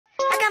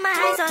got my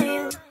eyes on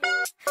you.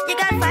 You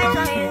got vibes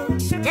on you.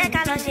 Check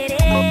out on shit.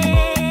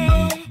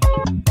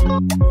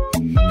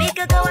 We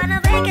could go on a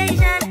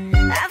vacation.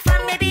 Have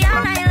fun maybe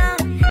all night long.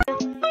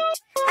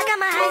 I got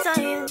my eyes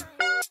on you.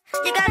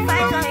 You got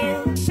vibes on you.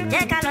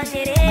 Check out on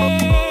shit.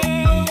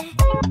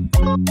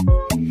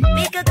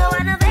 We could go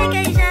on a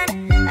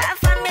vacation. Have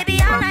fun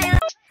maybe all night long.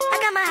 I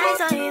got my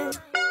eyes on you.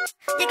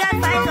 You got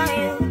vibes on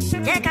you.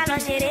 Check out on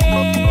shit.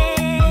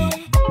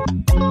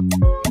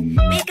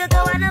 We could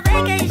go on a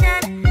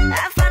vacation.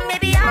 Have fun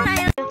maybe all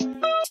night long.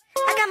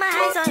 I got my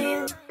eyes on you.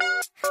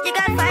 You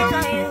got vibes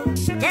on you.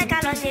 Check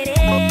out on shit.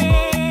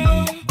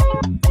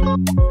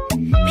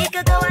 We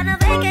could go on a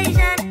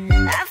vacation.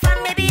 Have fun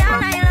maybe all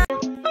night long.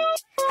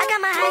 I got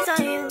my eyes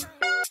on you.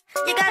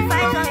 You got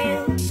vibes on you.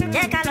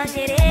 Check out on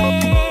shit.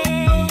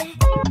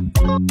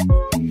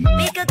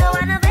 We could go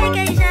on a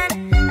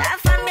vacation. Have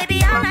fun maybe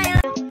all night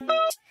long.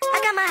 I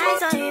got my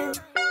eyes on you.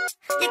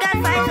 You got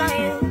vibes on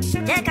you.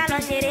 Check out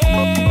on shit.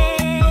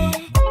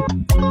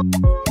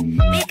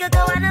 We could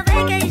go on a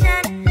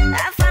vacation.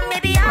 Have fun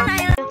maybe all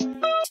night long.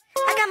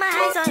 I got my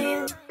eyes on you.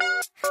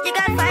 You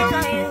got vibes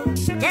on you.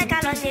 Check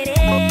out on shit.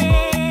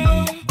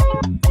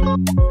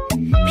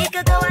 We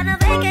could go on a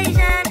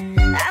vacation.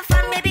 Have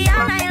fun maybe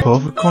all night long.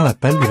 Pauvre, quand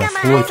l'appel de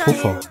l'afro est trop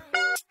fort.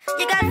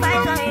 You got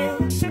vibes on you.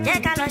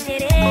 Check out on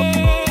shit.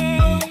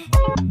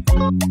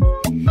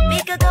 We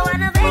could go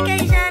on a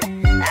vacation.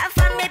 Have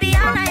fun maybe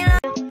all night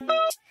long.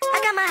 I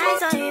got my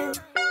eyes on you.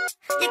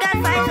 You got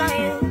vibes on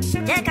you.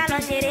 Check out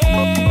on shit.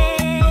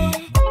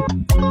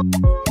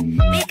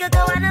 We could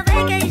go on a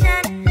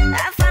vacation.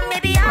 Have fun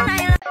maybe all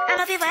night long. I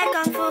love you fight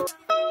kung fu,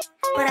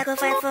 but I could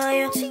fight for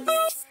you.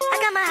 I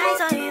got my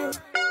eyes on you.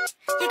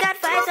 You got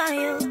vibes on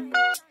you.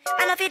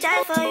 I love you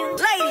die for you,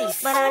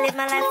 ladies, but I'll live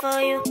my life for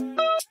you.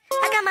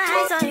 I got my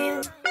eyes on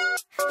you.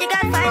 You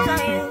got vibes on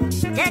you.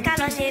 Check out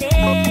on shit.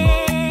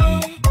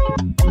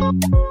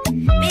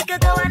 We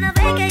could go on a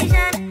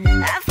vacation.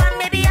 Have fun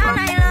maybe all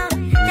night long.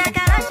 Check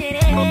out on shit.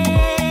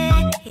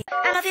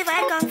 I love you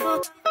fight kung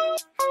fu,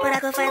 but I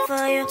could fight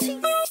for you.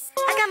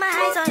 I got my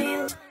eyes on you.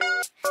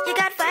 You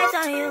got vibes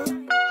on you.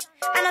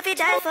 I love you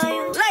die for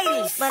you,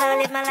 ladies, but I'll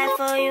live my life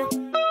for you.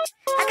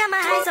 I got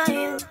my eyes on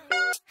you.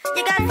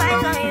 You got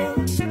vibes on you.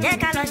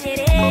 Check out on shit.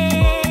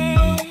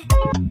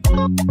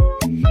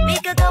 We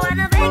could go on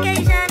a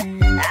vacation.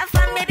 Have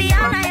fun maybe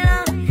all night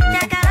long.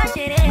 Check out on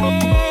shit.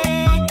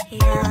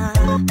 Yeah.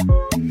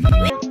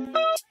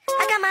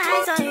 I got my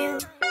eyes on you.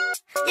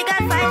 You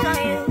got vibes on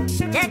you.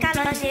 Check out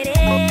on shit.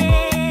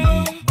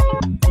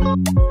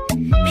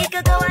 We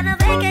could go on a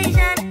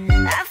vacation.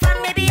 Have fun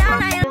maybe all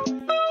night long.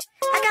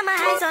 I got my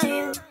eyes on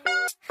you.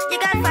 You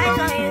got vibes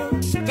on you.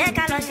 Check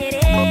out on shit.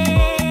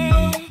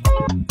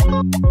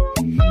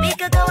 We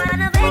could go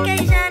on a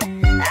vacation.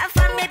 Have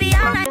fun maybe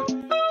all night.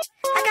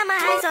 I got my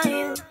eyes on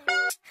you.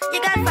 You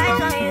got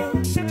vibes on you.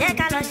 Check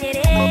out on shit.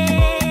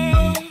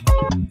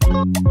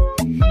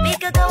 We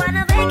could go on a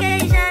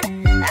vacation.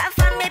 Have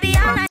fun maybe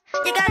all night.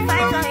 You got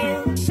vibes on you.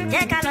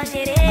 Check out on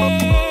shit.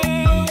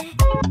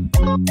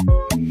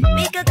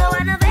 We could go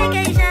on a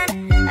vacation.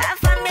 Have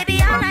fun maybe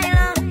all night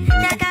long.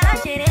 Check out on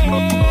shit.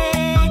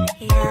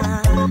 Yeah.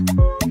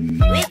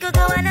 We could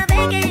go on a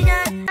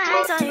vacation.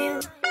 Eyes on you.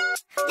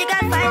 You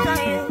got vibes on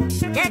you.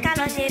 Check out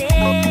on shit.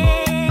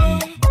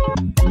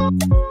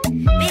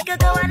 We could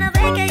go on a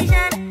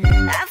vacation.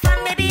 Have fun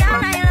maybe all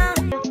night long.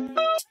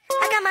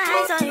 I got my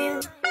eyes on you.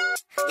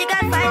 You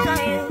got vibes on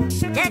you.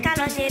 Check out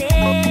on shit.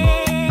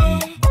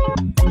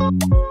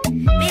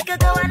 We could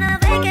go on a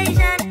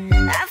vacation.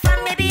 Have fun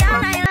maybe all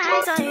night long.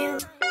 Eyes on you.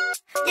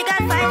 You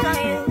got vibes on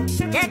you.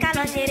 Check out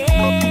on shit.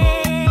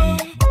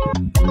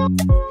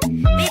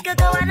 We could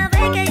go on a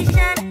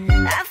vacation.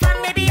 Have fun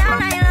maybe all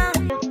night long.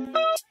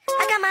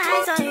 I got my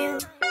eyes on you.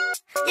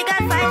 You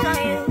got vibes on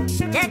you.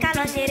 Check out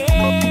on shit.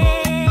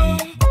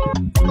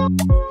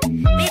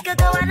 We could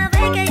go on a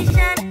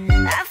vacation.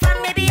 Have fun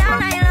maybe all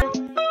night long.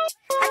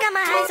 I got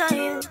my eyes on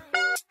you.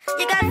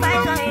 You got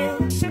vibes on you.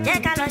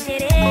 Check out on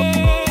shit.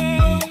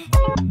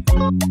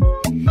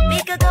 We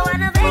could go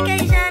on a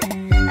vacation.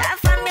 Have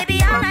fun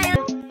maybe all night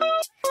long.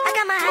 I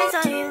got my eyes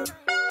on you.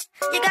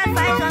 You got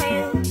vibes on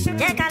you.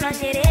 Check out on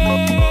shit.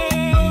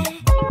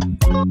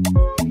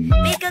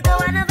 We could go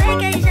on a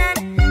vacation.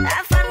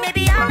 Have fun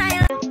maybe all night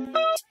long.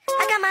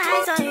 I got my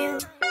eyes on you.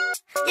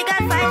 You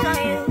got vibes on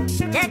you.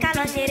 Check out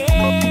on shit.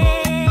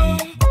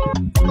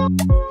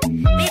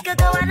 We could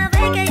go on a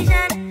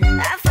vacation.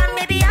 Have fun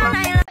maybe all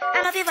night long.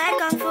 I love you fight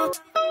kung fu,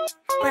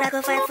 but I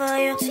could fight for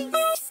you.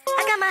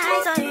 I got my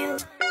eyes on you.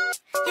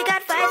 You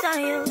got vibes on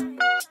you.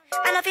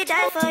 I love you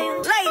die for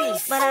you,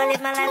 ladies, but I'll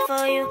live my life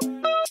for you.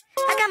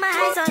 I got my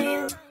eyes on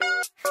you.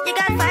 You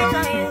got vibes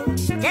on you.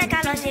 Check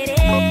out on shit.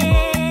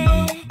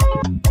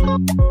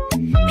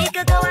 We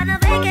could go on a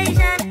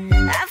vacation.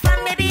 Have fun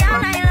maybe all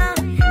night long.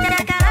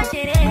 Check out on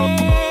shit.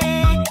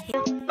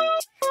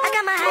 I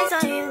got my eyes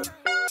on you.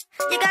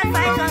 You got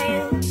vibes on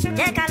you.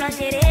 Check out on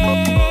shit.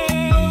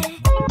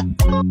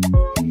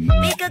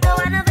 We could go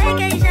on a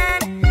vacation.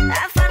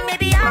 Have fun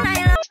maybe all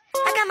night long.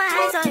 I got my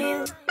eyes on you.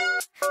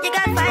 You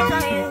got vibes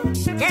on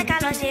you. Check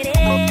out on shit. city.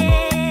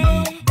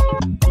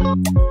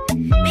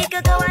 We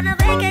could go on a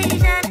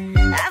vacation,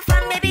 have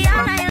fun maybe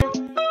all night.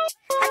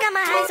 I got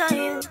my eyes on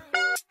you,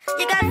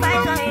 you got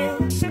vibes on you.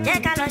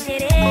 Check out our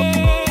city.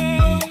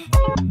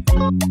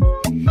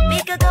 We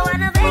could go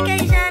on a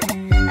vacation,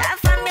 have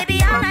fun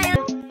maybe all night.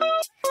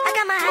 I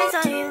got my eyes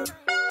on you,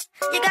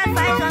 you got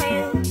vibes on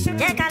you.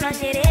 Check out our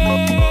city.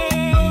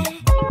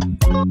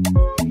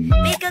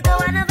 We could go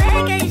on a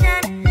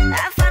vacation,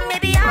 have fun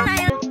maybe all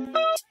night.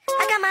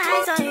 I got my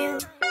eyes on you,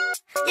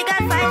 you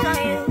got vibes on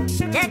you.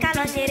 Check out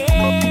our city.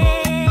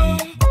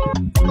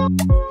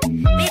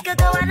 We could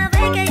go on a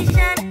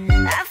vacation,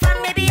 have fun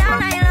maybe all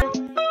night.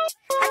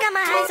 I got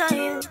my eyes on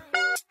you,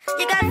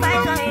 you got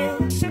vibes on you.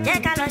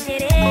 Check out our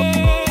city.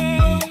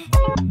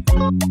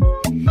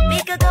 We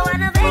could go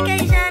on a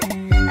vacation,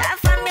 have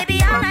fun maybe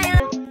all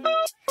night.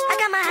 I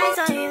got my eyes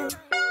on you,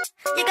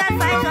 you got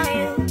vibes on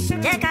you.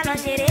 Check out our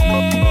city.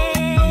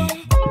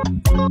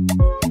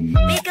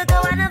 We could go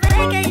on a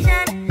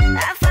vacation,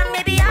 have fun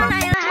maybe all night.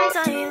 Eyes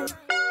on you,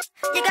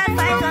 you got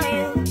vibes on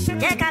you.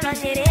 Check out our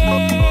city.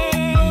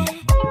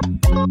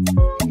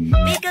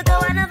 We could go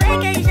on a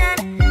vacation,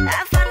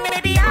 have fun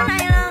maybe all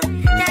night long.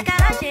 Check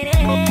out our city.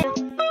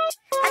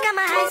 I got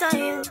my eyes on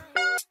you,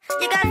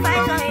 you got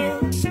vibes on you.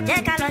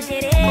 Check out our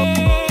city.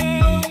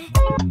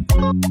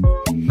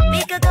 We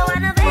could go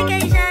on a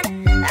vacation,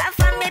 have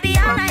fun maybe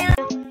all night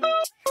long.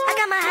 I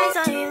got my eyes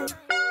on you,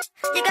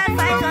 you got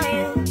vibes on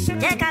you.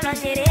 Check out our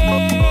city.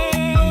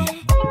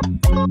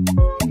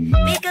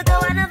 We could go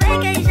on a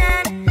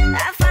vacation,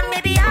 have fun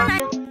maybe all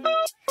night.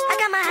 I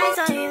got my eyes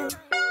on you,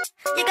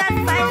 you got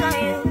vibes on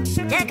you.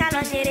 Check out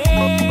our city.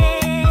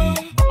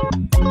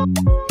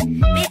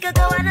 We could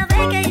go on a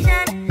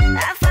vacation,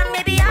 have fun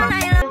maybe all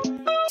night long.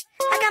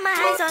 I got my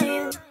eyes on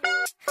you,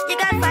 you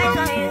got vibes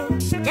on you.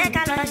 Check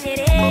out our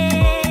city.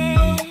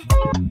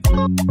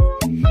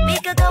 We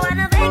could go on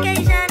a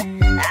vacation,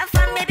 have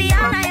fun maybe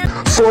all night.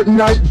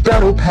 Fortnite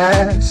Battle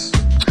Pass,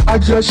 I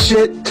just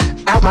shit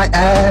out my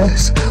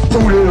ass,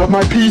 booted up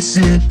my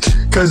PC,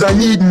 cause I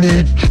need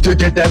to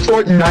get that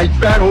Fortnite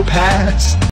Battle Pass.